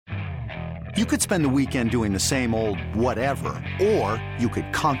You could spend the weekend doing the same old whatever, or you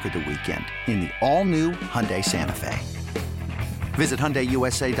could conquer the weekend in the all-new Hyundai Santa Fe. Visit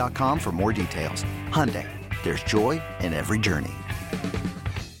HyundaiUSA.com for more details. Hyundai, there's joy in every journey.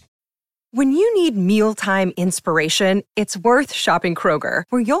 When you need mealtime inspiration, it's worth shopping Kroger,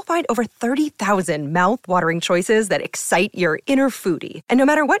 where you'll find over 30,000 mouth-watering choices that excite your inner foodie. And no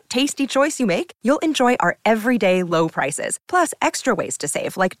matter what tasty choice you make, you'll enjoy our everyday low prices, plus extra ways to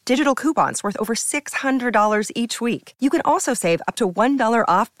save, like digital coupons worth over $600 each week. You can also save up to $1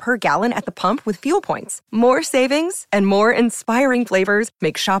 off per gallon at the pump with fuel points. More savings and more inspiring flavors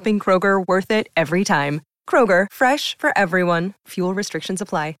make shopping Kroger worth it every time. Kroger, fresh for everyone. Fuel restrictions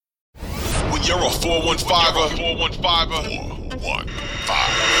apply. When you're a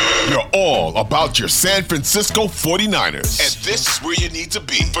 415er, you're all about your San Francisco 49ers. And this is where you need to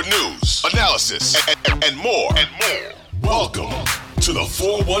be for news, analysis, and more. Welcome to the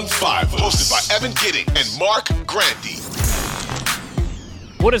 415ers, hosted by Evan Gidding and Mark Grandy.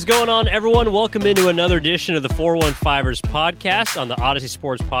 What is going on, everyone? Welcome into another edition of the 415ers podcast on the Odyssey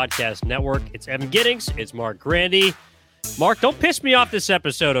Sports Podcast Network. It's Evan Giddings. It's Mark Grandy. Mark, don't piss me off this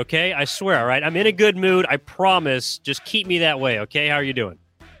episode, okay? I swear, all right? I'm in a good mood. I promise. Just keep me that way, okay? How are you doing?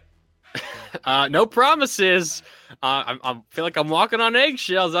 No promises. I feel like I'm walking on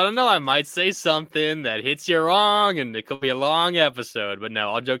eggshells. I don't know. I might say something that hits you wrong, and it could be a long episode. But no,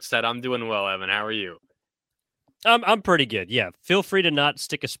 all jokes aside, I'm doing well, Evan. How are you? I'm pretty good, yeah. Feel free to not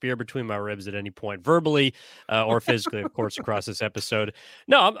stick a spear between my ribs at any point, verbally or physically, of course, across this episode.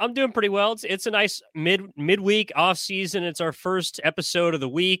 No, I'm doing pretty well. It's a nice midweek off season. It's our first episode of the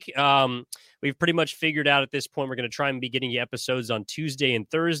week. We've pretty much figured out at this point we're going to try and be getting you episodes on Tuesday and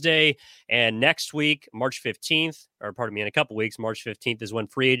Thursday. And next week, March 15th, or pardon me, in a couple weeks, March 15th is when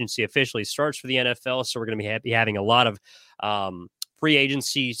free agency officially starts for the NFL. So we're going to be having a lot of free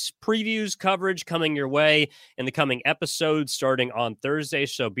agency previews coverage coming your way in the coming episodes starting on Thursday,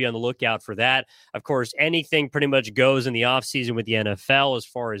 so be on the lookout for that. Of course, anything pretty much goes in the offseason with the NFL as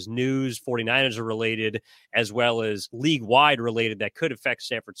far as news, 49ers are related, as well as league-wide related that could affect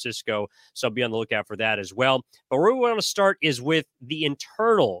San Francisco, so be on the lookout for that as well. But where we want to start is with the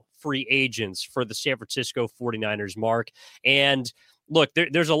internal free agents for the San Francisco 49ers, Mark. And look,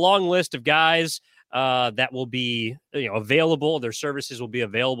 there's a long list of guys that will be available. Their services will be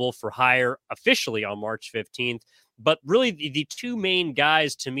available for hire officially on March 15th. But really, the two main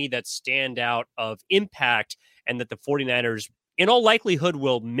guys to me that stand out of impact and that the 49ers in all likelihood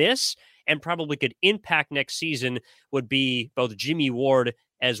will miss and probably could impact next season would be both Jimmy Ward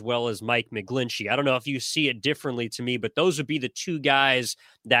as well as Mike McGlinchey. I don't know if you see it differently to me, but those would be the two guys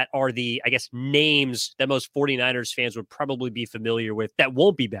that are the, I guess, names that most 49ers fans would probably be familiar with that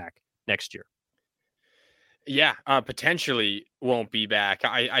won't be back next year. Yeah, potentially won't be back.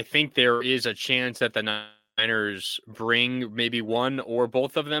 I think there is a chance that the Niners bring maybe one or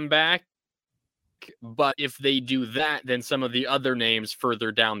both of them back. But if they do that, then some of the other names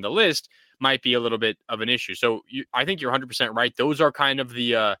further down the list might be a little bit of an issue. So I think you're 100% right. Those are kind of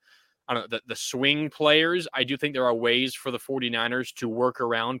the swing players. I do think there are ways for the 49ers to work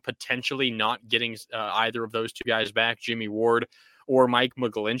around potentially not getting either of those two guys back, Jimmy Ward or Mike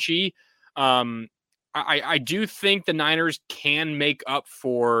McGlinchey. I do think the Niners can make up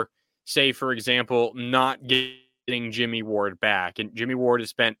for, say, for example, not getting Jimmy Ward back. And Jimmy Ward has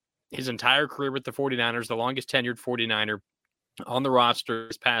spent his entire career with the 49ers, the longest tenured 49er on the roster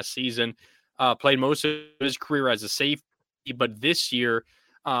this past season, played most of his career as a safety, but this year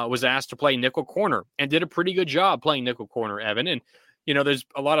was asked to play nickel corner and did a pretty good job playing nickel corner, Evan. And, there's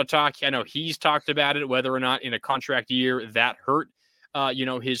a lot of talk. I know he's talked about it, whether or not in a contract year that hurt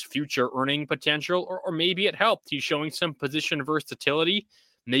his future earning potential, or maybe it helped. He's showing some position versatility.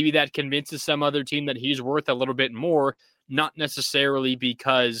 Maybe that convinces some other team that he's worth a little bit more, not necessarily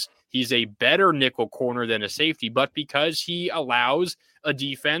because he's a better nickel corner than a safety, but because he allows a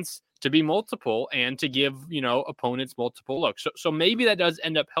defense to be multiple and to give, opponents multiple looks. So maybe that does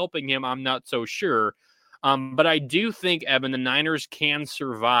end up helping him. I'm not so sure. But I do think, Evan, the Niners can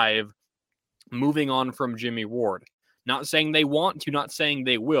survive moving on from Jimmy Ward. Not saying they want to, not saying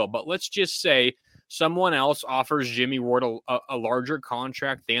they will, but let's just say someone else offers Jimmy Ward a larger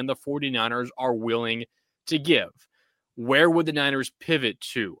contract than the 49ers are willing to give. Where would the Niners pivot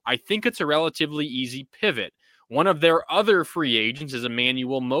to? I think it's a relatively easy pivot. One of their other free agents is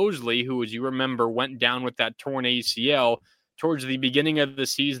Emmanuel Moseley, who, as you remember, went down with that torn ACL towards the beginning of the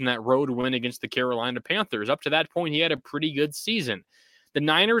season, that road win against the Carolina Panthers. Up to that point, he had a pretty good season. The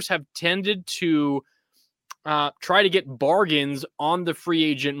Niners have tended to try to get bargains on the free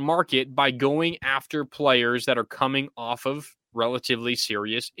agent market by going after players that are coming off of relatively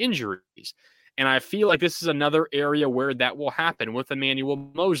serious injuries. And I feel like this is another area where that will happen with Emmanuel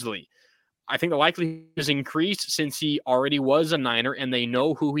Moseley. I think the likelihood has increased since he already was a Niner and they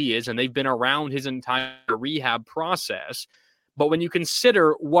know who he is and they've been around his entire rehab process. But when you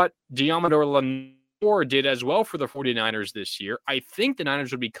consider what Deommodore Lenoir did as well for the 49ers this year, I think the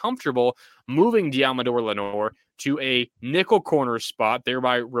Niners would be comfortable moving Deommodore Lenoir to a nickel corner spot,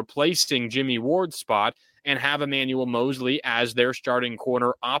 thereby replacing Jimmy Ward's spot, and have Emmanuel Moseley as their starting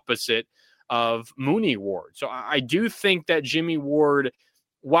corner opposite of Mooney Ward. So I do think that Jimmy Ward,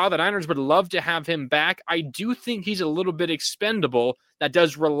 while the Niners would love to have him back, I do think he's a little bit expendable. That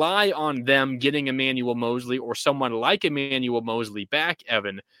does rely on them getting Emmanuel Moseley or someone like Emmanuel Moseley back,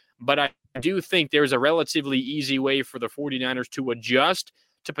 Evan. But I do think there's a relatively easy way for the 49ers to adjust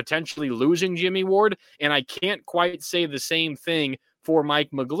to potentially losing Jimmy Ward. And I can't quite say the same thing for Mike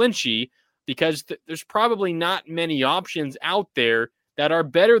McGlinchey because there's probably not many options out there that are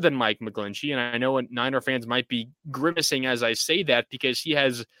better than Mike McGlinchey. And I know Niner fans might be grimacing as I say that because he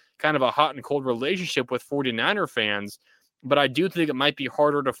has kind of a hot and cold relationship with 49er fans. But I do think it might be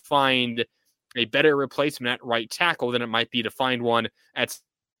harder to find a better replacement at right tackle than it might be to find one at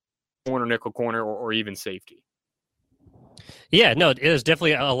corner, nickel corner, or even safety. Yeah, no, there's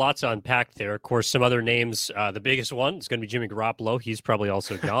definitely a lot to unpack there. Of course, some other names. The biggest one is going to be Jimmy Garoppolo. He's probably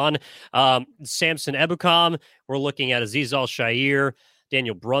also gone. Samson Ebukam. We're looking at Azeez Al-Shaair,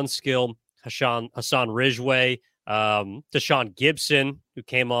 Daniel Brunskill, Hassan Ridgeway, Deshaun Gibson, who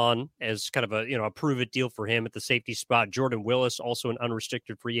came on as kind of a prove-it deal for him at the safety spot. Jordan Willis, also an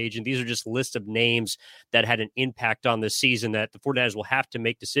unrestricted free agent. These are just lists of names that had an impact on this season that the 49ers will have to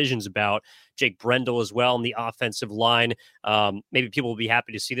make decisions about. Jake Brendel as well on the offensive line. Maybe people will be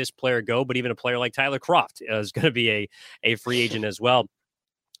happy to see this player go, but even a player like Tyler Kroft is going to be a free agent as well.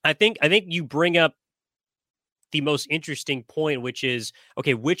 I think you bring up the most interesting point, which is,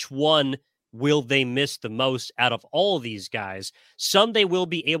 okay, which one will they miss the most out of all of these guys? Some they will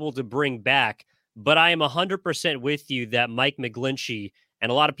be able to bring back, but I am 100% with you that Mike McGlinchey,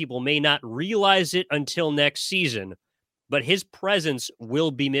 and a lot of people may not realize it until next season, but his presence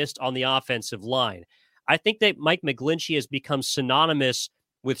will be missed on the offensive line. I think that Mike McGlinchey has become synonymous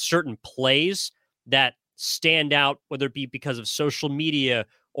with certain plays that stand out, whether it be because of social media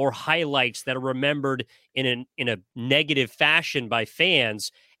or highlights that are remembered in a negative fashion by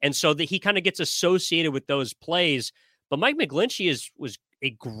fans. And so that he kind of gets associated with those plays. But Mike McGlinchey was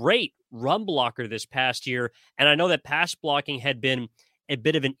a great run blocker this past year. And I know that pass blocking had been a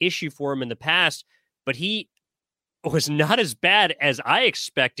bit of an issue for him in the past, but he was not as bad as I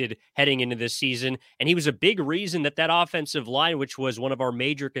expected heading into this season. And he was a big reason that offensive line, which was one of our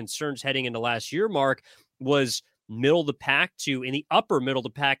major concerns heading into last year, Mark, was middle of the pack to in the upper middle of the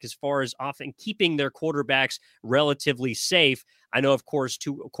pack as far as often keeping their quarterbacks relatively safe. I know, of course,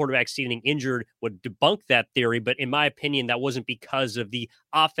 two quarterbacks getting injured would debunk that theory, but in my opinion, that wasn't because of the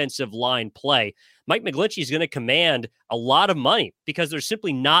offensive line play. Mike McGlinchey is going to command a lot of money because there's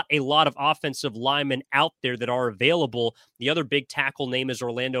simply not a lot of offensive linemen out there that are available. The other big tackle name is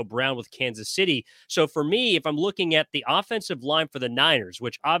Orlando Brown with Kansas City. So for me, if I'm looking at the offensive line for the Niners,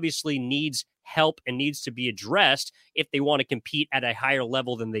 which obviously needs help and needs to be addressed if they want to compete at a higher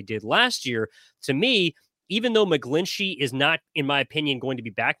level than they did last year, to me, even though McGlinchey is not, in my opinion, going to be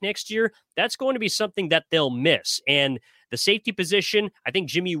back next year, that's going to be something that they'll miss. And the safety position, I think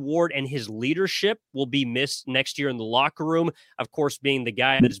Jimmy Ward and his leadership will be missed next year in the locker room. Of course, being the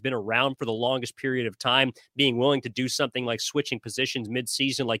guy that has been around for the longest period of time, being willing to do something like switching positions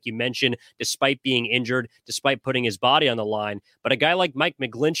mid-season, like you mentioned, despite being injured, despite putting his body on the line. But a guy like Mike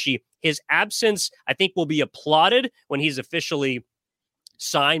McGlinchey, his absence, I think, will be applauded when he's officially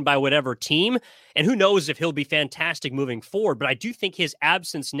signed by whatever team. And who knows if he'll be fantastic moving forward. But I do think his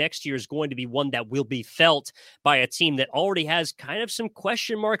absence next year is going to be one that will be felt by a team that already has kind of some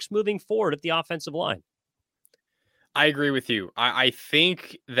question marks moving forward at the offensive line. I agree with you. I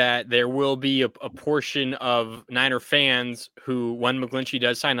think that there will be a portion of Niner fans who, when McGlinchey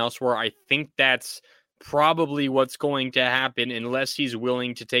does sign elsewhere, I think that's probably what's going to happen unless he's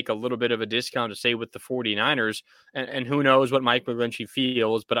willing to take a little bit of a discount to stay with the 49ers. And who knows what Mike McGlinchey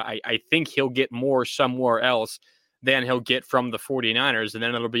feels, but I think he'll get more somewhere else than he'll get from the 49ers. And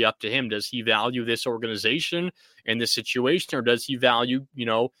then it'll be up to him. Does he value this organization and this situation, or does he value,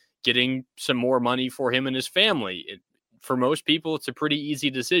 getting some more money for him and his family? For most people, it's a pretty easy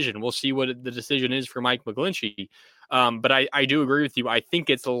decision. We'll see what the decision is for Mike McGlinchey. But I do agree with you. I think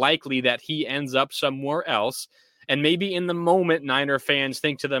it's likely that he ends up somewhere else. And maybe in the moment, Niner fans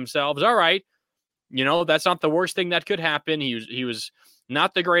think to themselves, all right, that's not the worst thing that could happen. He was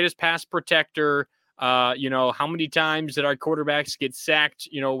not the greatest pass protector. How many times did our quarterbacks get sacked,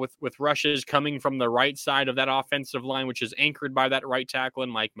 with rushes coming from the right side of that offensive line, which is anchored by that right tackle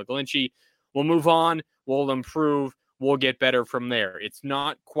and Mike McGlinchey. We'll move on. We'll improve. We'll get better from there. It's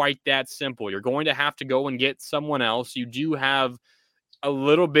not quite that simple. You're going to have to go and get someone else. You do have a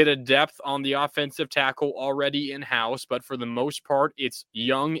little bit of depth on the offensive tackle already in-house, but for the most part, it's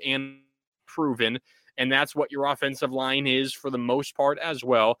young and proven. And that's what your offensive line is for the most part as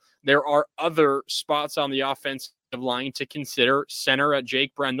well. There are other spots on the offensive line to consider. Center at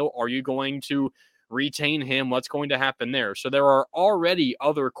Jake Brendel. Are you going to retain him? What's going to happen there? So there are already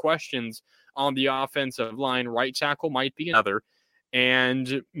other questions on the offensive line. Right tackle might be another.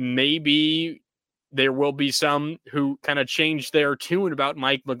 And maybe there will be some who kind of change their tune about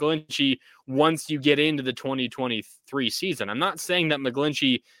Mike McGlinchey once you get into the 2023 season. I'm not saying that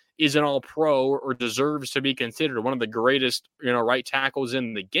McGlinchey is an all-pro or deserves to be considered one of the greatest, right tackles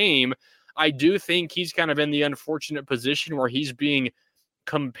in the game. I do think he's kind of in the unfortunate position where he's being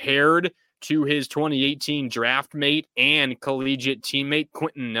compared to his 2018 draft mate and collegiate teammate,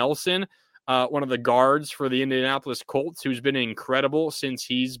 Quentin Nelson, one of the guards for the Indianapolis Colts, who's been incredible since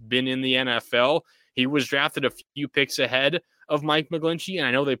he's been in the NFL. He was drafted a few picks ahead of Mike McGlinchey, and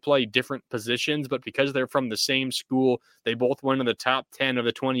I know they play different positions, but because they're from the same school, they both went in the top 10 of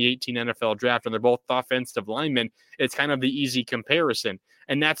the 2018 NFL draft, and they're both offensive linemen. It's kind of the easy comparison,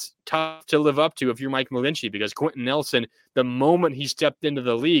 and that's tough to live up to if you're Mike McGlinchey, because Quentin Nelson, the moment he stepped into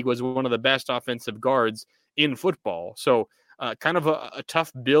the league, was one of the best offensive guards in football. So kind of a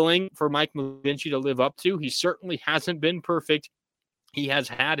tough billing for Mike McGlinchey to live up to. He certainly hasn't been perfect. He has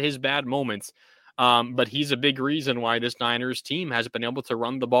had his bad moments. But he's a big reason why this Niners team has been able to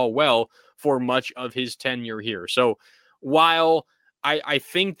run the ball well for much of his tenure here. So while I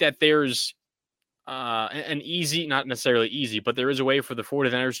think that there's an easy, not necessarily easy, but there is a way for the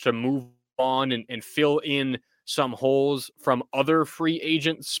 49ers to move on and fill in some holes from other free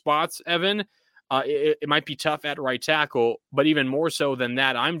agent spots, Evan, it might be tough at right tackle, but even more so than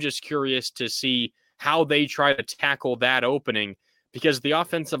that, I'm just curious to see how they try to tackle that opening. Because the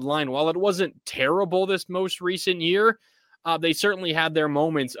offensive line, while it wasn't terrible this most recent year, they certainly had their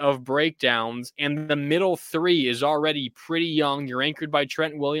moments of breakdowns, and the middle three is already pretty young. You're anchored by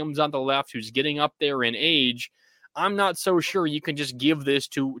Trent Williams on the left, who's getting up there in age. I'm not so sure you can just give this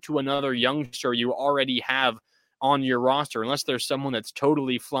to another youngster you already have on your roster, unless there's someone that's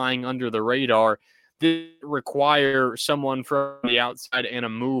totally flying under the radar. This require someone from the outside and a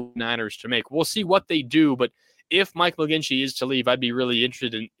move Niners to make. We'll see what they do, but if Mike McGlinchey is to leave, I'd be really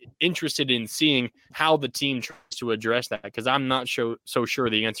interested in seeing how the team tries to address that, because I'm not so sure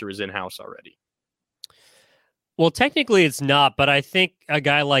the answer is in-house already. Well, technically it's not, but I think a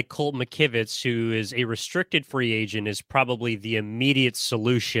guy like Colt McKivitz, who is a restricted free agent, is probably the immediate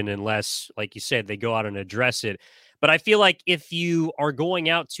solution unless, like you said, they go out and address it. But I feel like if you are going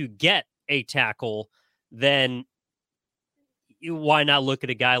out to get a tackle, then why not look at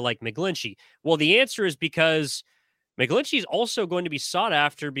a guy like McGlinchey? Well, the answer is because McGlinchey is also going to be sought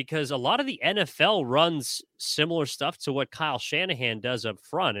after because a lot of the NFL runs similar stuff to what Kyle Shanahan does up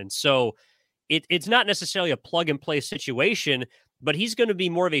front. And so it's not necessarily a plug-and-play situation, but he's going to be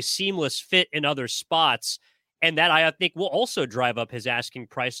more of a seamless fit in other spots. And that, I think, will also drive up his asking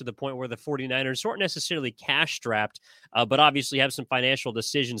price to the point where the 49ers aren't necessarily cash-strapped, but obviously have some financial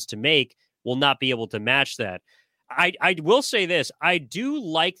decisions to make, will not be able to match that. I will say this. I do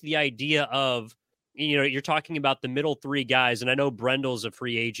like the idea of, you're talking about the middle three guys, and I know Brendel's a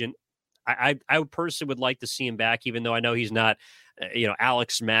free agent. I personally would like to see him back, even though I know he's not,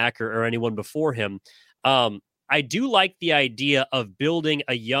 Alex Mack or anyone before him. I do like the idea of building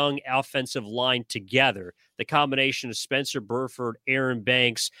a young offensive line together. The combination of Spencer Burford, Aaron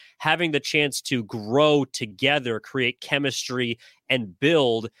Banks, having the chance to grow together, create chemistry, and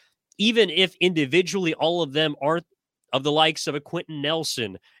build, even if individually all of them aren't of the likes of a Quentin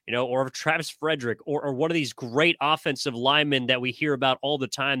Nelson, or of Travis Frederick, or one of these great offensive linemen that we hear about all the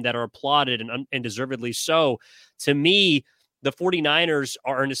time that are applauded and deservedly so. To me, the 49ers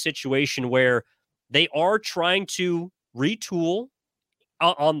are in a situation where they are trying to retool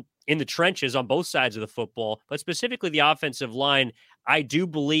in the trenches on both sides of the football, but specifically the offensive line. I do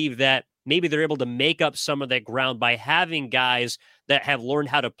believe that maybe they're able to make up some of that ground by having guys that have learned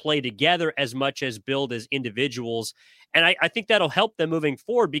how to play together as much as build as individuals. And I think that'll help them moving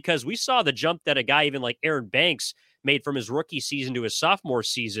forward, because we saw the jump that a guy even like Aaron Banks made from his rookie season to his sophomore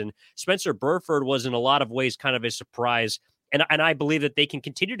season. Spencer Burford was in a lot of ways kind of a surprise. And I believe that they can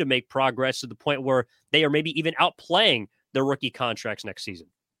continue to make progress to the point where they are maybe even outplaying their rookie contracts next season.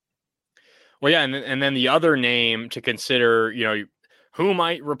 Well, yeah, and then the other name to consider, who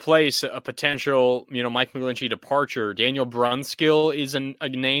might replace a potential, Mike McGlinchey departure? Daniel Brunskill is a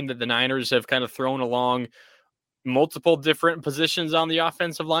name that the Niners have kind of thrown along multiple different positions on the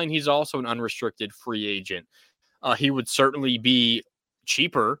offensive line. He's also an unrestricted free agent. He would certainly be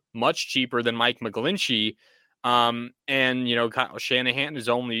cheaper, much cheaper than Mike McGlinchey. And, Kyle Shanahan has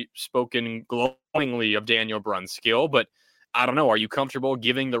only spoken glowingly of Daniel Brunskill, but I don't know. Are you comfortable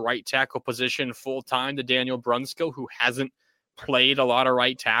giving the right tackle position full time to Daniel Brunskill, who hasn't played a lot of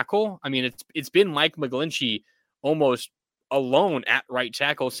right tackle? I mean, it's been Mike McGlinchey almost alone at right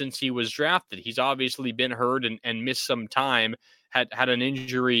tackle since he was drafted. He's obviously been hurt and missed some time, had an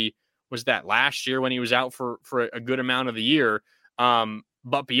injury. Was that last year when he was out for a good amount of the year?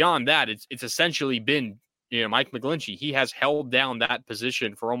 But beyond that, it's essentially been, Mike McGlinchey. He has held down that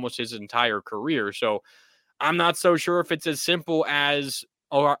position for almost his entire career. So I'm not so sure if it's as simple as,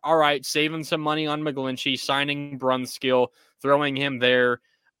 all right, saving some money on McGlinchey, signing Brunskill, throwing him there.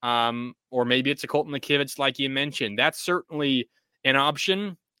 Or maybe it's a Colton McKivitz, like you mentioned. That's certainly an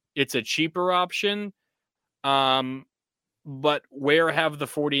option. It's a cheaper option. But where have the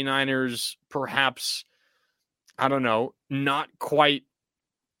 49ers perhaps, not quite,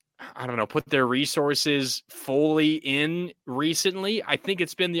 put their resources fully in recently? I think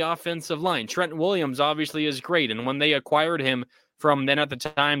it's been the offensive line. Trent Williams obviously is great. And when they acquired him from then at the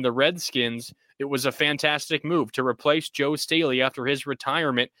time, the Redskins, it was a fantastic move to replace Joe Staley after his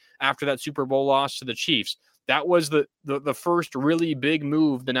retirement after that Super Bowl loss to the Chiefs. That was the first really big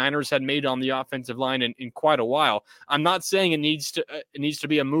move the Niners had made on the offensive line in quite a while. I'm not saying it needs to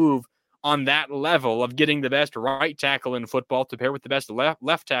be a move on that level of getting the best right tackle in football to pair with the best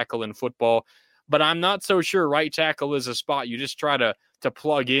left tackle in football, but I'm not so sure right tackle is a spot you just try to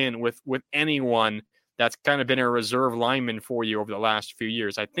plug in with anyone that's kind of been a reserve lineman for you over the last few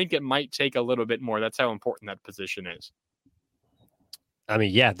years. I think it might take a little bit more. That's how important that position is. I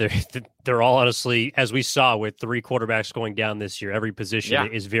mean, yeah, they're all honestly, as we saw with 3 quarterbacks going down this year, every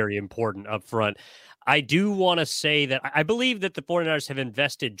position is very important up front. I do want to say that I believe that the 49ers have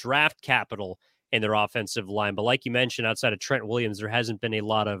invested draft capital in their offensive line. But like you mentioned, outside of Trent Williams, there hasn't been a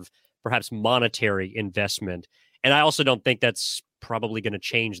lot of perhaps monetary investment. And I also don't think that's probably going to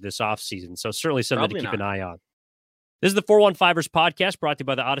change this offseason. So certainly something to keep an eye on. This is the 415ers podcast brought to you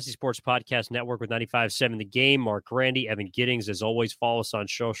by the Odyssey Sports Podcast Network with 95.7 The Game. Mark Grandy, Evan Giddings. As always, follow us on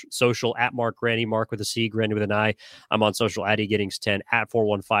social at Mark Grandy, Mark with a C, Grandy with an I. I'm on social at Giddings10, at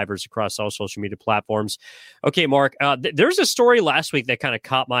 415ers across all social media platforms. Okay, Mark, there's a story last week that kind of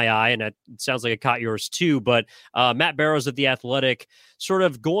caught my eye, and it sounds like it caught yours too, but Matt Barrows of The Athletic sort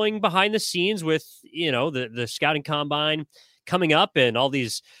of going behind the scenes with, the scouting combine coming up and all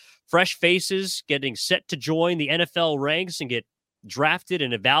these fresh faces getting set to join the NFL ranks and get drafted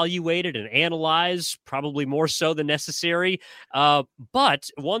and evaluated and analyzed, probably more so than necessary. But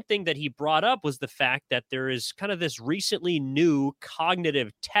one thing that he brought up was the fact that there is kind of this recently new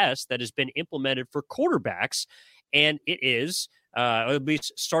cognitive test that has been implemented for quarterbacks, and it is, at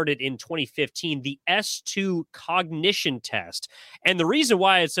least started in 2015, the S2 Cognition test. And the reason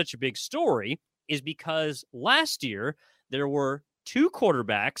why it's such a big story is because last year there were 2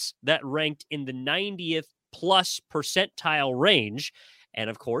 quarterbacks that ranked in the 90th plus percentile range. And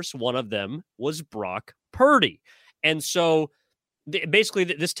of course, one of them was Brock Purdy. And so basically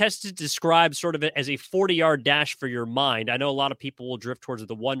this test is described sort of as a 40-yard dash for your mind. I know a lot of people will drift towards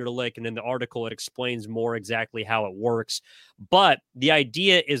the Wonderlic, and in the article, it explains more exactly how it works. But the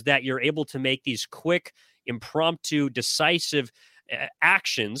idea is that you're able to make these quick, impromptu, decisive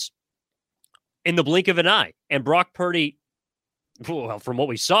actions in the blink of an eye. And Brock Purdy, well, from what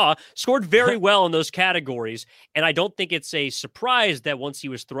we saw, scored very well in those categories. And I don't think it's a surprise that once he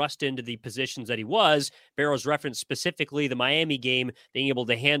was thrust into the positions that he was, Barrows referenced specifically the Miami game, being able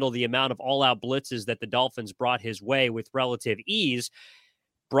to handle the amount of all-out blitzes that the Dolphins brought his way with relative ease.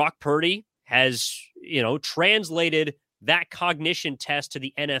 Brock Purdy has, translated that cognition test to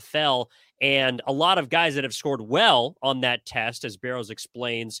the NFL. And a lot of guys that have scored well on that test, as Barrows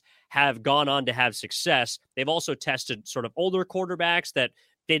explains, have gone on to have success. They've also tested sort of older quarterbacks that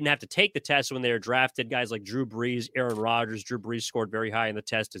didn't have to take the test when they were drafted. Guys like Drew Brees, Aaron Rodgers. Drew Brees scored very high in the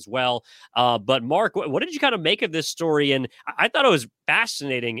test as well. But Mark, what did you kind of make of this story? And I thought it was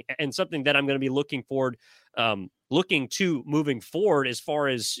fascinating and something that I'm going to be looking to moving forward as far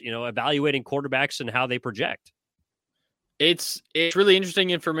as, evaluating quarterbacks and how they project. It's really interesting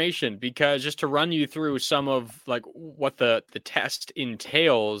information, because just to run you through some of like what the test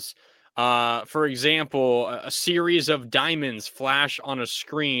entails, for example, a series of diamonds flash on a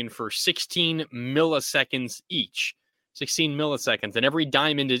screen for 16 milliseconds each. 16 milliseconds, and every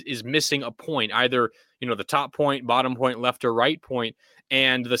diamond is missing a point, either, the top point, bottom point, left or right point.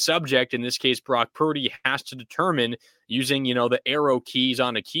 And the subject, in this case, Brock Purdy, has to determine using, the arrow keys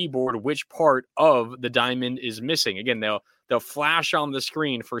on a keyboard, which part of the diamond is missing. Again, they'll flash on the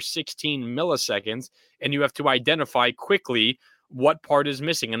screen for 16 milliseconds, and you have to identify quickly what part is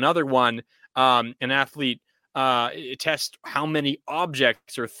missing. Another one, an athlete tests how many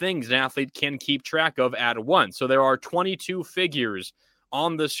objects or things an athlete can keep track of at once. So there are 22 figures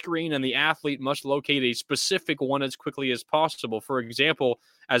on the screen, and the athlete must locate a specific one as quickly as possible. For example,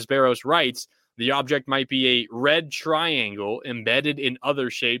 as Barros writes, the object might be a red triangle embedded in other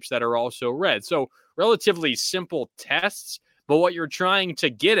shapes that are also red. So relatively simple tests, but what you're trying to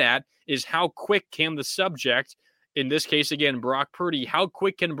get at is how quick can the subject, in this case, again, Brock Purdy, how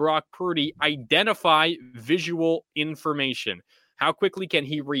quick can Brock Purdy identify visual information? How quickly can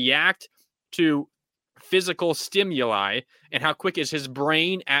he react to physical stimuli, and how quick is his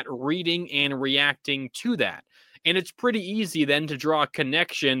brain at reading and reacting to that? And it's pretty easy then to draw a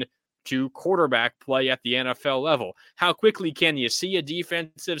connection to quarterback play at the NFL level. How quickly can you see a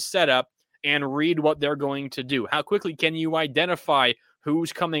defensive setup and read what they're going to do? How quickly can you identify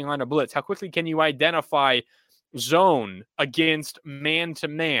who's coming on a blitz? How quickly can you identify zone against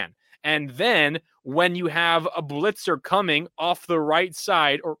man-to-man? And then when you have a blitzer coming off the right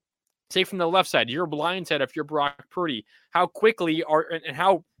side, or say from the left side, your blind side, if you're Brock Purdy, how quickly and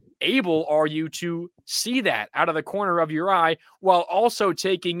how able are you to see that out of the corner of your eye while also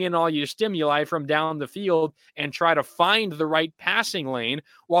taking in all your stimuli from down the field and try to find the right passing lane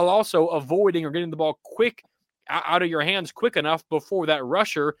while also avoiding or getting the ball quick out of your hands quick enough before that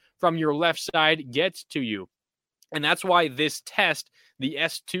rusher from your left side gets to you? And that's why this test, the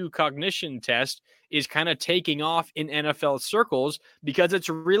S2 cognition test, is kind of taking off in NFL circles, because it's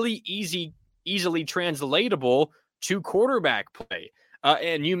really easily translatable to quarterback play.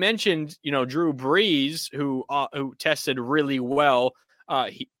 And you mentioned, Drew Brees, who tested really well.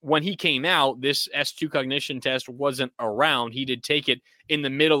 When he came out, this S2 cognition test wasn't around. He did take it in the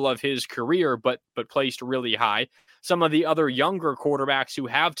middle of his career, but placed really high. Some of the other younger quarterbacks who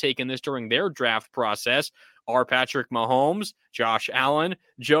have taken this during their draft process are Patrick Mahomes, Josh Allen,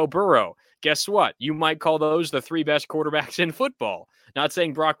 Joe Burrow. Guess what? You might call those the three best quarterbacks in football. Not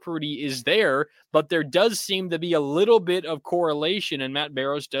saying Brock Purdy is there, but there does seem to be a little bit of correlation, and Matt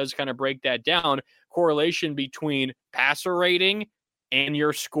Barros does kind of break that down, correlation between passer rating and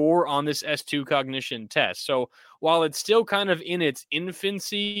your score on this S2 cognition test. So while it's still kind of in its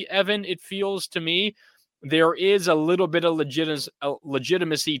infancy, Evan, it feels to me, there is a little bit of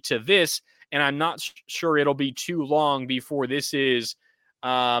legitimacy to this, and I'm not sure it'll be too long before this is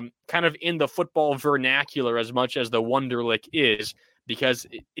kind of in the football vernacular as much as the Wonderlic is, because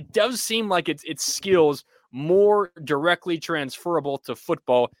it does seem like its skills more directly transferable to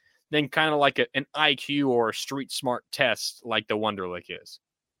football than kind of like an IQ or street smart test like the Wonderlic is.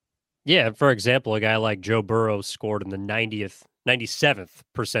 Yeah, for example, a guy like Joe Burrow scored in the 97th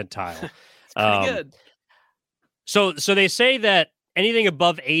percentile. It's pretty good. So they say that anything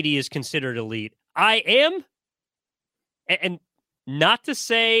above 80 is considered elite. I am, and not to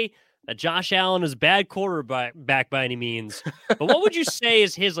say that Josh Allen is a bad quarterback by any means, but what would you say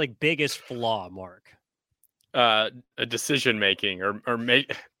is his biggest flaw, Mark? A decision making or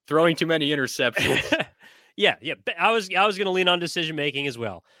throwing too many interceptions. Yeah. I was going to lean on decision making as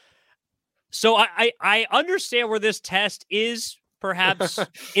well. So I understand where this test is perhaps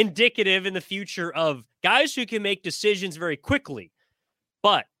indicative in the future of guys who can make decisions very quickly.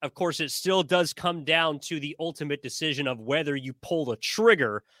 But, of course, it still does come down to the ultimate decision of whether you pull the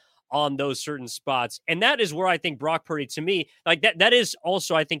trigger on those certain spots. And that is where I think Brock Purdy, to me, that is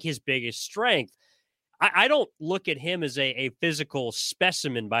also, I think, his biggest strength. I don't look at him as a physical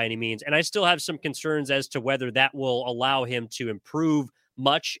specimen by any means, and I still have some concerns as to whether that will allow him to improve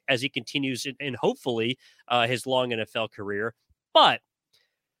much as he continues in hopefully his long NFL career. But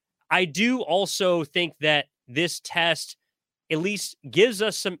I do also think that this test at least gives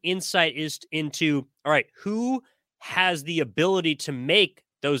us some insight into, all right, who has the ability to make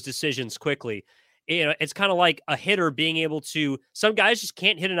those decisions quickly. It's kind of like a hitter being able to, some guys just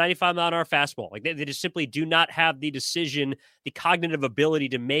can't hit a 95-mile-an-hour fastball. They just simply do not have the cognitive ability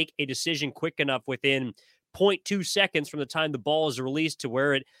to make a decision quick enough within 0.2 seconds from the time the ball is released to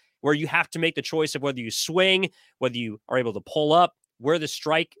where you have to make the choice of whether you swing, whether you are able to pull up, where the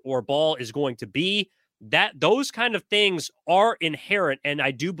strike or ball is going to be. Those kind of things are inherent and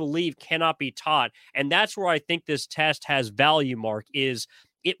I do believe cannot be taught. And that's where I think this test has value, Mark, is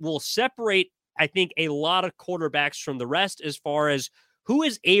it will separate, I think, a lot of quarterbacks from the rest as far as who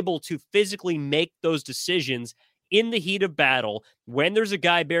is able to physically make those decisions in the heat of battle, when there's a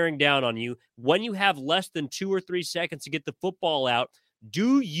guy bearing down on you, when you have less than 2 or 3 seconds to get the football out,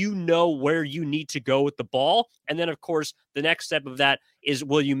 do you know where you need to go with the ball? And then, of course, the next step of that is,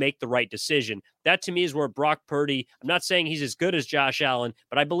 will you make the right decision? That, to me, is where Brock Purdy, I'm not saying he's as good as Josh Allen,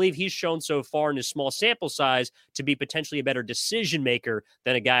 but I believe he's shown so far in his small sample size to be potentially a better decision maker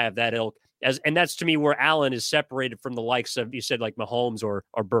than a guy of that ilk. And that's, to me, where Allen is separated from the likes of, you said, like Mahomes or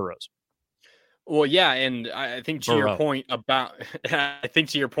Burrows. Well, yeah, and I think to your point about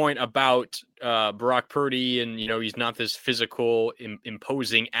Brock Purdy, and he's not this physical,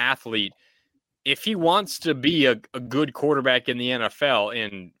 imposing athlete. If he wants to be a good quarterback in the NFL,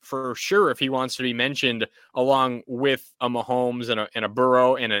 and for sure, if he wants to be mentioned along with a Mahomes and a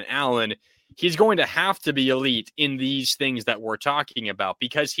Burrow and an Allen, he's going to have to be elite in these things that we're talking about,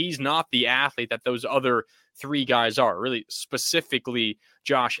 because he's not the athlete that those other three guys are, really specifically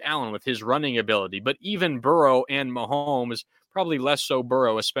Josh Allen with his running ability. But even Burrow and Mahomes, probably less so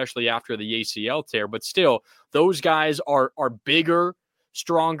Burrow, especially after the ACL tear, but still, those guys are bigger,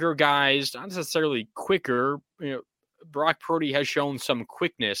 stronger guys, not necessarily quicker. Brock Purdy has shown some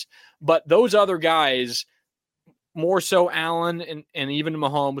quickness, but those other guys, more so Allen and even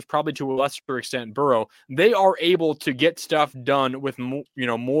Mahomes, probably to a lesser extent Burrow, they are able to get stuff done with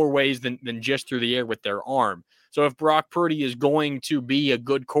more ways than just through the air with their arm. So if Brock Purdy is going to be a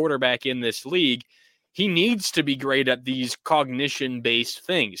good quarterback in this league, he needs to be great at these cognition-based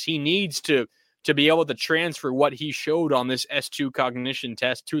things. He needs to be able to transfer what he showed on this S2 cognition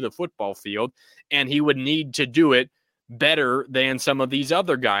test to the football field, and he would need to do it better than some of these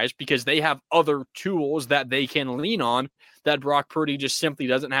other guys, because they have other tools that they can lean on that Brock Purdy just simply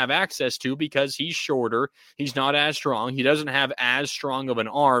doesn't have access to, because he's shorter. He's not as strong. He doesn't have as strong of an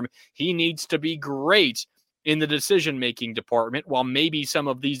arm. He needs to be great in the decision-making department, while maybe some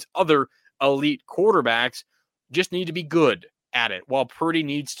of these other elite quarterbacks just need to be good at it, while Purdy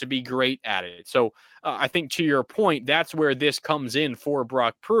needs to be great at it. So I think, to your point, that's where this comes in for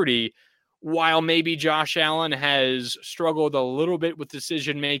Brock Purdy. While maybe Josh Allen has struggled a little bit with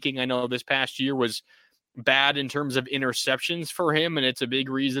decision-making, I know this past year was bad in terms of interceptions for him, and it's a big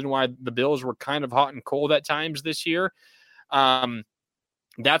reason why the Bills were kind of hot and cold at times this year.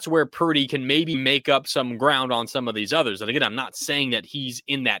 That's where Purdy can maybe make up some ground on some of these others. And again, I'm not saying that he's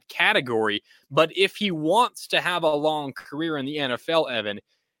in that category, but if he wants to have a long career in the NFL, Evan,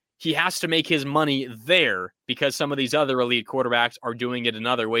 he has to make his money there, because some of these other elite quarterbacks are doing it in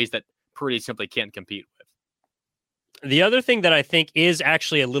other ways that Purdy simply can't compete with. The other thing that I think is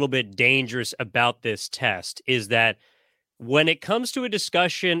actually a little bit dangerous about this test is that when it comes to a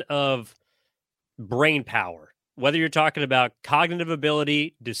discussion of brain power, whether you're talking about cognitive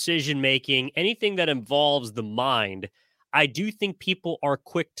ability, decision-making, anything that involves the mind, I do think people are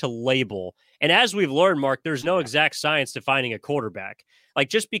quick to label. And as we've learned, Mark, there's no exact science to finding a quarterback. Like,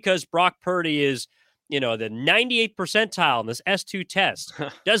 just because Brock Purdy is the 98th percentile in this S2 test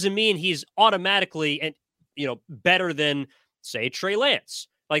doesn't mean he's automatically better than, say, Trey Lance.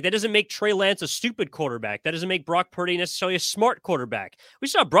 Like, that doesn't make Trey Lance a stupid quarterback. That doesn't make Brock Purdy necessarily a smart quarterback. We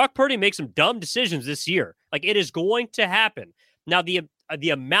saw Brock Purdy make some dumb decisions this year. Like, it is going to happen. Now, the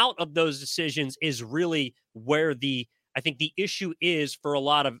amount of those decisions is really where I think the issue is for a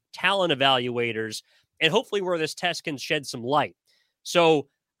lot of talent evaluators, and hopefully where this test can shed some light. So,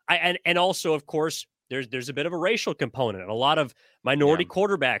 and also, of course, there's a bit of a racial component. A lot of minority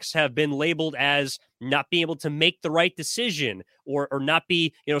quarterbacks have been labeled as not being able to make the right decision or not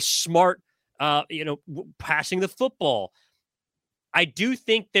be, smart, passing the football. I do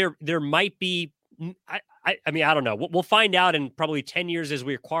think there might be, I mean, I don't know. We'll find out in probably 10 years as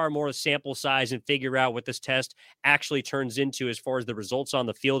we acquire more sample size and figure out what this test actually turns into as far as the results on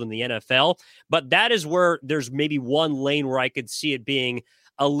the field in the NFL. But that is where there's maybe one lane where I could see it being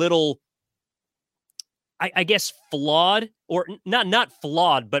a little, I guess, flawed, or not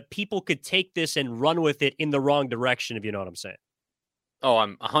flawed, but people could take this and run with it in the wrong direction, if you know what I'm saying. Oh,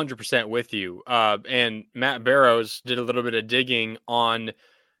 I'm 100% with you. And Matt Barrows did a little bit of digging on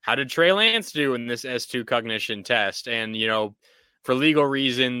how did Trey Lance do in this S2 cognition test. And, for legal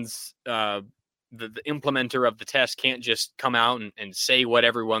reasons, the implementer of the test can't just come out and say what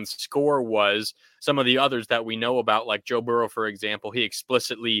everyone's score was. Some of the others that we know about, like Joe Burrow, for example, he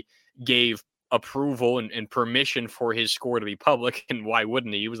explicitly gave approval and permission for his score to be public. And why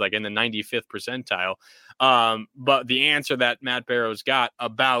wouldn't he? He was like in the 95th percentile. But the answer that Matt Barrows got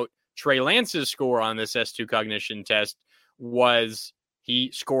about Trey Lance's score on this S2 cognition test was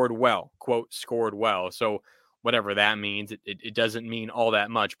he scored well, quote, scored well. So whatever that means, it doesn't mean all that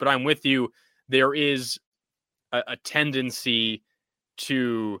much. But I'm with you. There is a tendency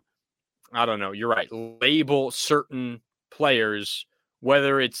to I don't know. You're right. Label certain players,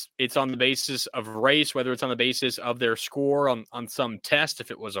 whether it's on the basis of race, whether it's on the basis of their score on some test,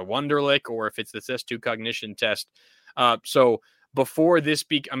 if it was a Wonderlic or if it's the S2 cognition test. So before this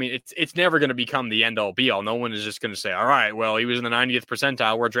it's never going to become the end all be all. No one is just going to say, all right, well, he was in the 90th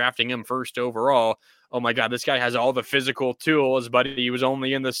percentile. We're drafting him first overall. Oh my God, this guy has all the physical tools, but he was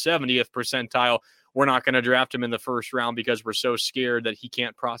only in the 70th percentile. We're not going to draft him in the first round because we're so scared that he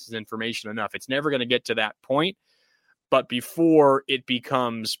can't process information enough. It's never going to get to that point. But before it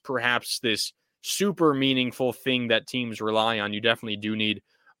becomes perhaps this super meaningful thing that teams rely on, you definitely do need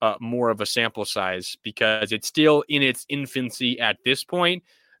more of a sample size because it's still in its infancy at this point.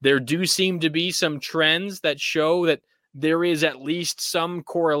 There do seem to be some trends that show that there is at least some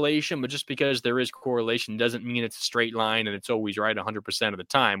correlation, but just because there is correlation doesn't mean it's a straight line and it's always right 100% of the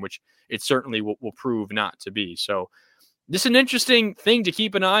time, which it certainly will prove not to be. So this is an interesting thing to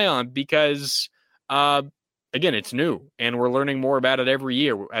keep an eye on because, again, it's new and we're learning more about it every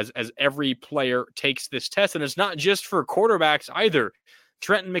year as every player takes this test. And it's not just for quarterbacks either.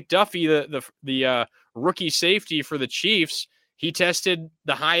 Trenton McDuffie, the rookie safety for the Chiefs, he tested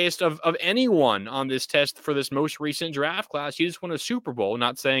the highest of anyone on this test for this most recent draft class. He just won a Super Bowl.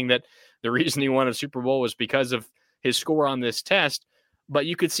 Not saying that the reason he won a Super Bowl was because of his score on this test, but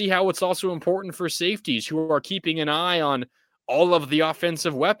you could see how it's also important for safeties who are keeping an eye on all of the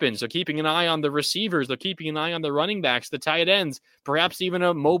offensive weapons. They're keeping an eye on the receivers. They're keeping an eye on the running backs, the tight ends, perhaps even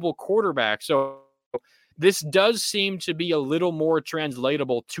a mobile quarterback. So this does seem to be a little more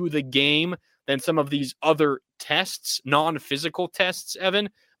translatable to the game than some of these other tests, non-physical tests, Evan.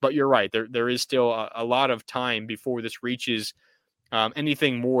 But you're right. There is still a lot of time before this reaches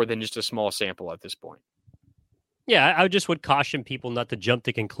anything more than just a small sample at this point. Yeah, I just would caution people not to jump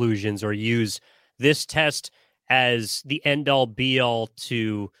to conclusions or use this test as the end-all, be-all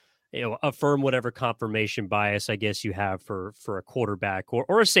to affirm whatever confirmation bias I guess you have for a quarterback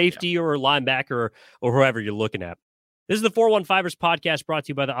or a safety or a linebacker or whoever you're looking at. This is the 415ers podcast brought to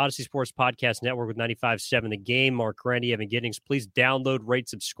you by the Odyssey Sports Podcast Network with 95.7 The Game. Mark Grandy, Evan Giddings. Please download, rate,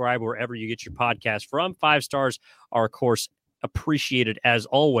 subscribe wherever you get your podcast from. 5 stars are, of course, appreciated as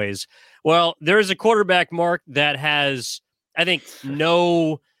always. Well, there's a quarterback, Mark, that has, I think,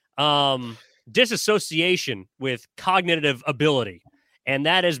 no disassociation with cognitive ability. And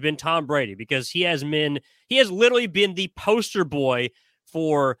that has been Tom Brady because he has literally been the poster boy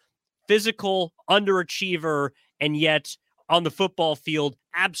for physical underachiever and yet on the football field,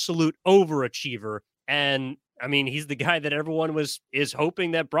 absolute overachiever. And I mean, he's the guy that everyone is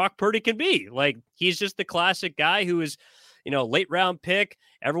hoping that Brock Purdy can be. Like, he's just the classic guy who is, late round pick.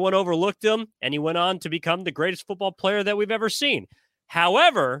 Everyone overlooked him and he went on to become the greatest football player that we've ever seen.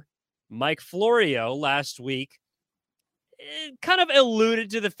 However, Mike Florio last week kind of alluded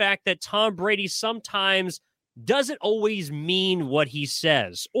to the fact that Tom Brady sometimes doesn't always mean what he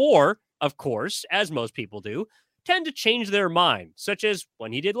says, or, of course, as most people do, tend to change their mind, such as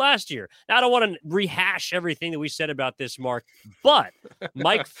when he did last year. Now, I don't want to rehash everything that we said about this, Mark, but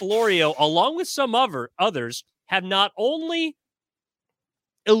Mike Florio, along with some others, have not only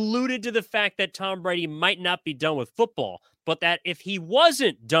alluded to the fact that Tom Brady might not be done with football, but that if he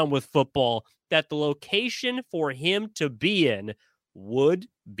wasn't done with football, that the location for him to be in would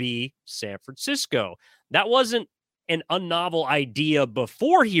be San Francisco. That wasn't an unnovel idea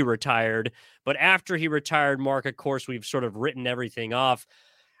before he retired, but after he retired, Mark, of course, we've sort of written everything off.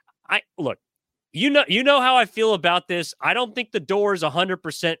 Look, you know how I feel about this. I don't think the door is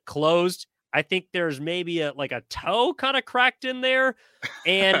 100% closed. I think there's maybe a toe kind of cracked in there.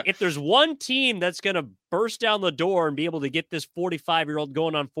 And if there's one team that's going to burst down the door and be able to get this 45-year-old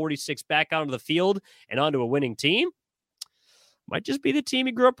going on 46 back onto the field and onto a winning team, might just be the team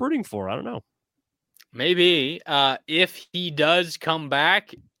he grew up rooting for. I don't know. Maybe. If he does come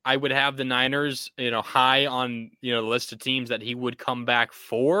back, I would have the Niners, high on, the list of teams that he would come back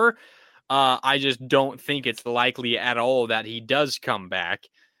for. I just don't think it's likely at all that he does come back.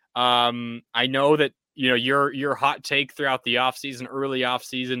 I know that, your hot take throughout the offseason, early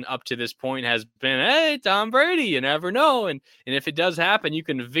offseason up to this point has been, hey, Tom Brady, you never know. And if it does happen, you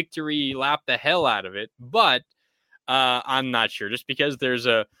can victory lap the hell out of it. But I'm not sure, just because there's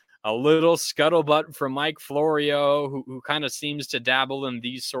a little scuttlebutt from Mike Florio, who kind of seems to dabble in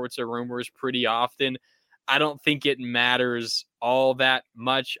these sorts of rumors pretty often. I don't think it matters all that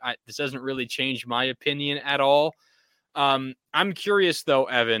much. This doesn't really change my opinion at all. I'm curious, though,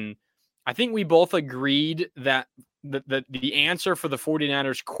 Evan. I think we both agreed that the answer for the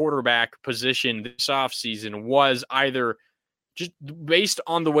 49ers quarterback position this offseason was either just based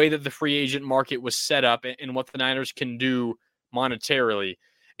on the way that the free agent market was set up and what the Niners can do monetarily.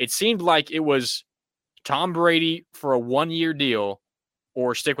 it seemed like it was Tom Brady for a 1-year deal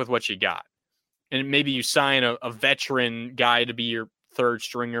or stick with what you got. And maybe you sign a veteran guy to be your third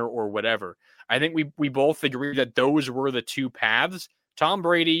stringer or whatever. I think we both agree that those were the two paths, Tom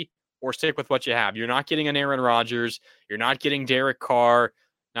Brady or stick with what you have. You're not getting an Aaron Rodgers. You're not getting Derek Carr.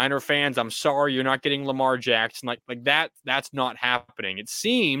 Niner fans, I'm sorry, you're not getting Lamar Jackson. Like that's not happening. It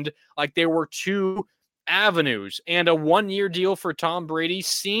seemed like there were two avenues, and a 1-year deal for Tom Brady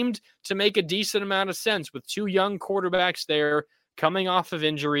seemed to make a decent amount of sense with two young quarterbacks there coming off of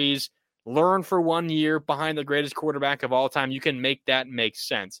injuries. Learn for 1 year behind the greatest quarterback of all time. You can make that make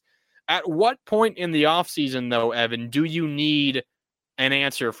sense. At what point in the offseason, though, Evan, do you need an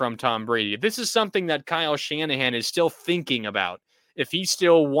answer from Tom Brady? If this is something that Kyle Shanahan is still thinking about, if he's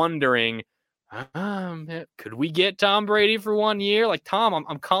still wondering, could we get Tom Brady for 1 year? Like, Tom,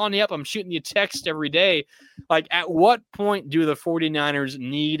 I'm calling you up. I'm shooting you a text every day. Like, at what point do the 49ers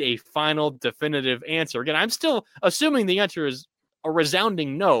need a final definitive answer? Again, I'm still assuming the answer is a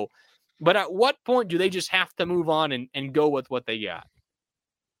resounding no. But at what point do they just have to move on and go with what they got?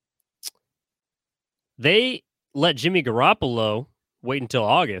 They let Jimmy Garoppolo wait until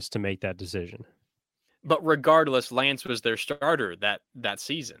August to make that decision. But regardless, Lance was their starter that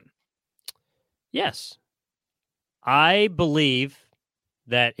season. Yes. I believe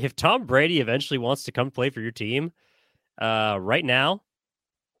that if Tom Brady eventually wants to come play for your team, right now,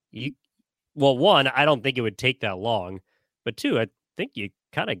 one, I don't think it would take that long. But two, I think you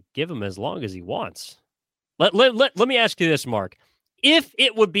kind of give him as long as he wants. Let me ask you this, Mark. If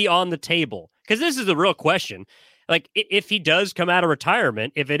it would be on the table, because this is the real question, like if he does come out of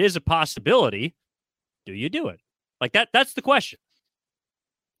retirement, if it is a possibility, do you do it? Like that's the question.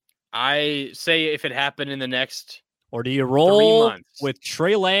 I say if it happened in the next or do you roll 3 months with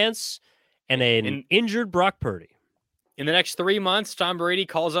Trey Lance and an injured Brock Purdy? In the next 3 months, Tom Brady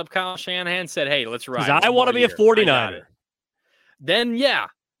calls up Kyle Shanahan and said, hey, let's ride. I want to be a 49er. Then, yeah.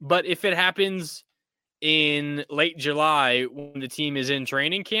 But if it happens in late July when the team is in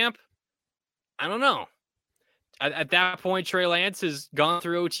training camp, I don't know. At that point, Trey Lance has gone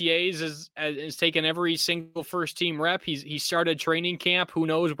through OTAs, has taken every single first-team rep. He started training camp. Who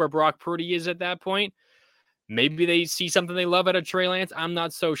knows where Brock Purdy is at that point? Maybe they see something they love out of Trey Lance. I'm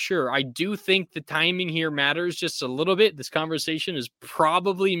not so sure. I do think the timing here matters just a little bit. This conversation is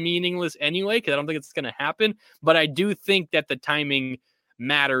probably meaningless anyway, because I don't think it's going to happen. But I do think that the timing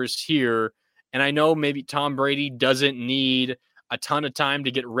matters here. And I know maybe Tom Brady doesn't need a ton of time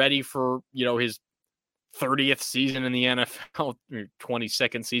to get ready for, his 30th season in the NFL,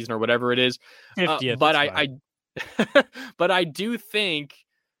 22nd season or whatever it is. 50th, but I do think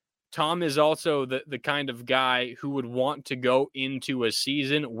Tom is also the kind of guy who would want to go into a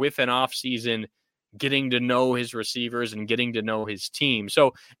season with an off season, getting to know his receivers and getting to know his team.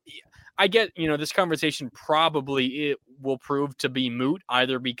 So I get, this conversation probably it will prove to be moot,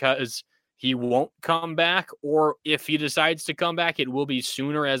 either because he won't come back, or if he decides to come back, it will be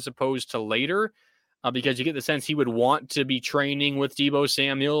sooner as opposed to later. Because you get the sense he would want to be training with Deebo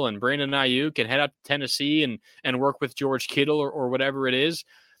Samuel and Brandon Ayuk and head out to Tennessee and work with George Kittle or whatever it is.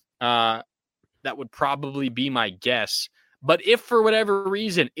 That would probably be my guess. But if for whatever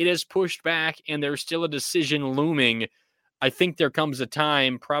reason it is pushed back and there's still a decision looming, I think there comes a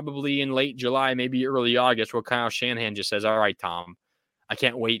time, probably in late July, maybe early August, where Kyle Shanahan just says, all right, Tom, I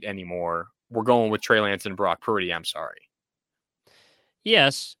can't wait anymore. We're going with Trey Lance and Brock Purdy. I'm sorry.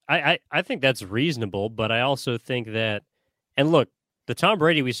 Yes, I think that's reasonable, but I also think that, and look, the Tom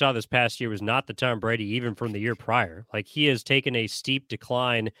Brady we saw this past year was not the Tom Brady even from the year prior. Like, he has taken a steep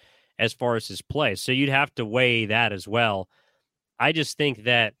decline as far as his play, so you'd have to weigh that as well. I just think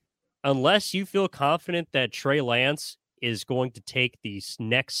that unless you feel confident that Trey Lance is going to take the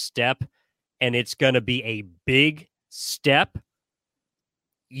next step and it's going to be a big step,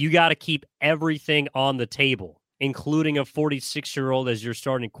 you got to keep everything on the table, including a 46-year-old as your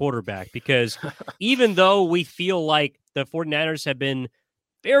starting quarterback, because even though we feel like the 49ers have been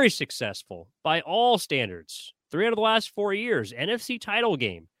very successful by all standards, 3 out of the last 4 years, NFC title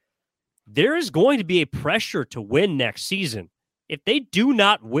game, there is going to be a pressure to win next season. If they do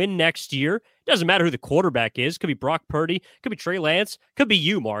not win next year, it doesn't matter who the quarterback is. Could be Brock Purdy, could be Trey Lance, could be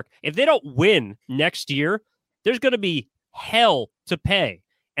you, Mark. If they don't win next year, there's going to be hell to pay.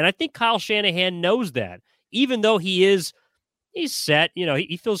 And I think Kyle Shanahan knows that. Even though he's set,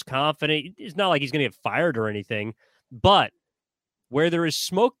 he feels confident. It's not like he's going to get fired or anything. But where there is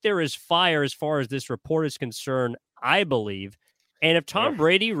smoke, there is fire as far as this report is concerned, I believe. And if Tom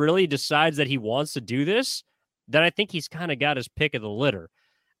Brady really decides that he wants to do this, then I think he's kind of got his pick of the litter.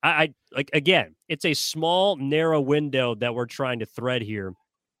 Again, it's a small, narrow window that we're trying to thread here.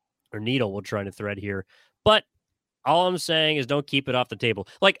 or needle we're trying to thread here. But all I'm saying is don't keep it off the table.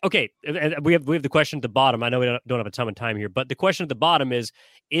 Like, okay, we have the question at the bottom. I know we don't have a ton of time here, but the question at the bottom is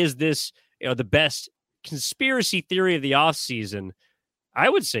this, the best conspiracy theory of the offseason? I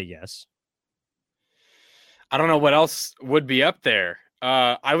would say yes. I don't know what else would be up there.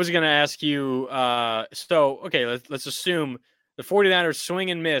 I was going to ask you, let's assume the 49ers swing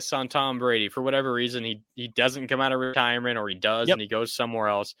and miss on Tom Brady for whatever reason. He doesn't come out of retirement, or he does, and he goes somewhere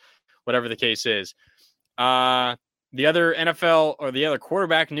else, whatever the case is. The other NFL or the other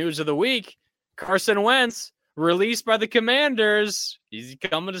quarterback news of the week, Carson Wentz, released by the Commanders. He's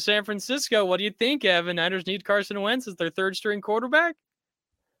coming to San Francisco. What do you think, Evan? Niners need Carson Wentz as their third string quarterback?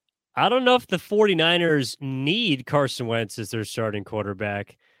 I don't know if the 49ers need Carson Wentz as their starting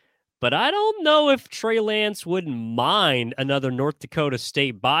quarterback, but I don't know if Trey Lance wouldn't mind another North Dakota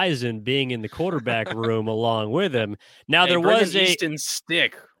State Bison being in the quarterback room along with him. Now, there was a Easton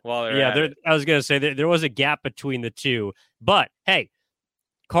stick while they're at it. I was going to say there was a gap between the two, but hey,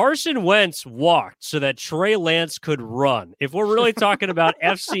 Carson Wentz walked so that Trey Lance could run. If we're really talking about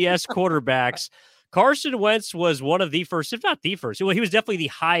FCS quarterbacks, Carson Wentz was one of the first, if not the first. Well, he was definitely the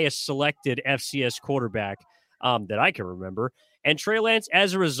highest selected FCS quarterback that I can remember. And Trey Lance,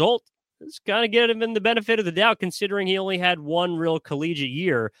 as a result, is kind of giving him the benefit of the doubt, considering he only had one real collegiate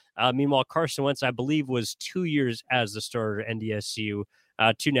year. Meanwhile, Carson Wentz, I believe, was 2 years as the starter at NDSU,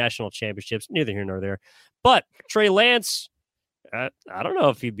 2 national championships, neither here nor there. But Trey Lance, I don't know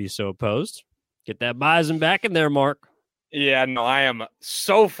if he'd be so opposed. Get that Bison back in there, Mark. Yeah, no, I am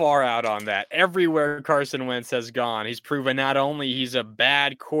so far out on that. Everywhere Carson Wentz has gone, he's proven not only he's a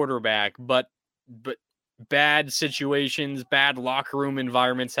bad quarterback, but bad situations, bad locker room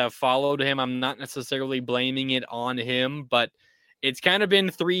environments have followed him. I'm not necessarily blaming it on him, but it's kind of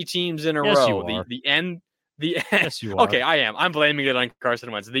been 3 teams in a row. Yes, you are. Okay, I am. I'm blaming it on Carson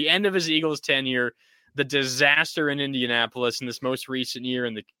Wentz. The end of his Eagles tenure, the disaster in Indianapolis in this most recent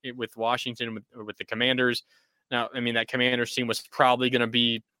year with Washington, with the Commanders. Now, I mean, that Commanders team was probably going to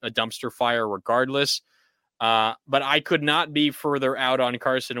be a dumpster fire regardless. But I could not be further out on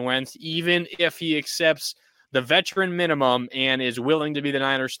Carson Wentz, even if he accepts the veteran minimum and is willing to be the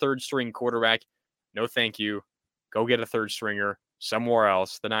Niners' third string quarterback. No, thank you. Go get a third stringer somewhere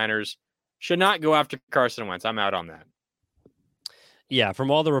else. The Niners should not go after Carson Wentz. I'm out on that. Yeah,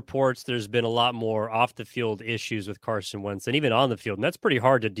 from all the reports, there's been a lot more off-the-field issues with Carson Wentz than even on the field, and that's pretty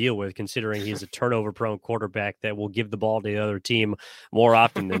hard to deal with considering he's a turnover-prone quarterback that will give the ball to the other team more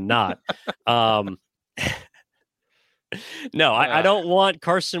often than not. No, I don't want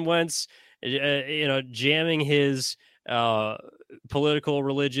Carson Wentz, jamming his political,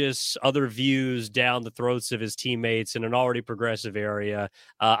 religious, other views down the throats of his teammates in an already progressive area.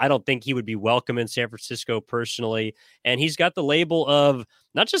 I don't think he would be welcome in San Francisco personally. And he's got the label of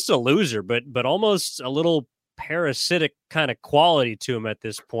not just a loser, but almost a little parasitic kind of quality to him at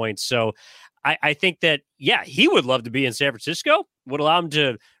this point. So I think that, yeah, he would love to be in San Francisco, would allow him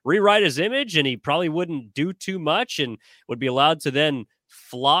to rewrite his image, and he probably wouldn't do too much and would be allowed to then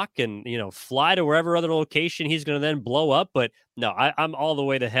flock and, fly to wherever other location he's going to then blow up. But no, I'm all the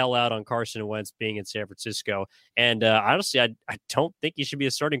way the hell out on Carson Wentz being in San Francisco. And honestly, I don't think he should be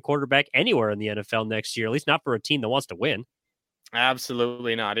a starting quarterback anywhere in the NFL next year, at least not for a team that wants to win.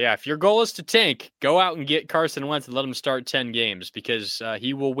 Absolutely not. Yeah, if your goal is to tank, go out and get Carson Wentz and let him start 10 games because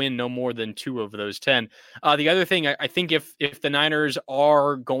he will win no more than 2 of those 10. The other thing, I think if the Niners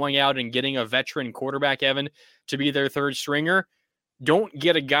are going out and getting a veteran quarterback, Evan, to be their third stringer, don't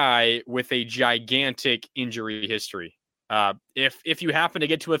get a guy with a gigantic injury history. If you happen to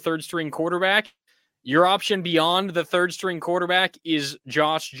get to a third string quarterback, your option beyond the third string quarterback is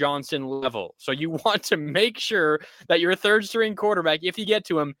Josh Johnson level. So you want to make sure that your third string quarterback, if you get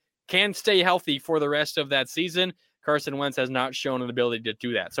to him, can stay healthy for the rest of that season. Carson Wentz has not shown an ability to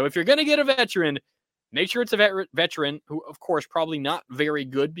do that. So if you're going to get a veteran, make sure it's a veteran who, of course, probably not very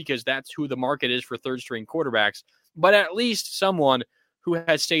good because that's who the market is for third string quarterbacks, but at least someone who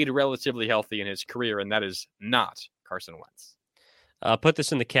has stayed relatively healthy in his career, and that is not Carson Wentz. Put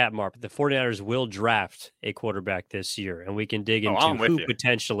this in the cap, Mark. The 49ers will draft a quarterback this year, and we can dig into who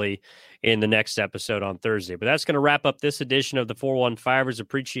potentially in the next episode on Thursday. But that's going to wrap up this edition of the 415ers.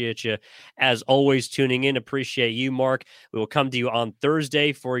 Appreciate you, as always, tuning in. Appreciate you, Mark. We will come to you on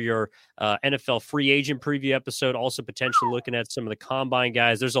Thursday for your NFL free agent preview episode, also potentially looking at some of the combine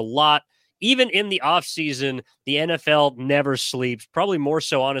guys. There's a lot. Even in the offseason, the NFL never sleeps, probably more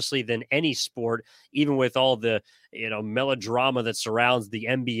so, honestly, than any sport, even with all the melodrama that surrounds the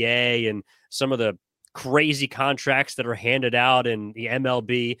NBA and some of the crazy contracts that are handed out in the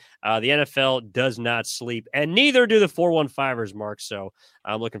MLB. The NFL does not sleep, and neither do the 415ers, Mark. So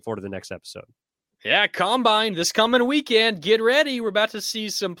I'm looking forward to the next episode. Yeah, Combine this coming weekend. Get ready. We're about to see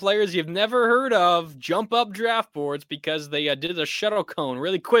some players you've never heard of jump up draft boards because they did a shuttle cone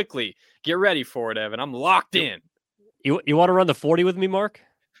really quickly. Get ready for it, Evan. I'm locked in. You want to run the 40 with me, Mark?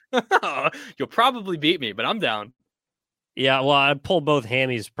 You'll probably beat me, but I'm down. Yeah, well, I pulled both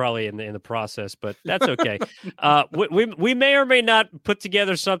hammies probably in the process, but that's okay. We may or may not put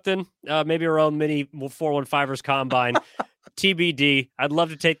together something, maybe our own mini 415ers combine. TBD. I'd love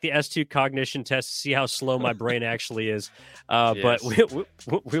to take the S2 cognition test to see how slow my brain actually is. Yes.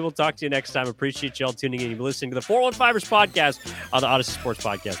 But we will talk to you next time. Appreciate y'all tuning in. You've been listening to the 415ers podcast on the Odyssey Sports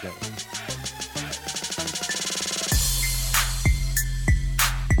Podcast Network.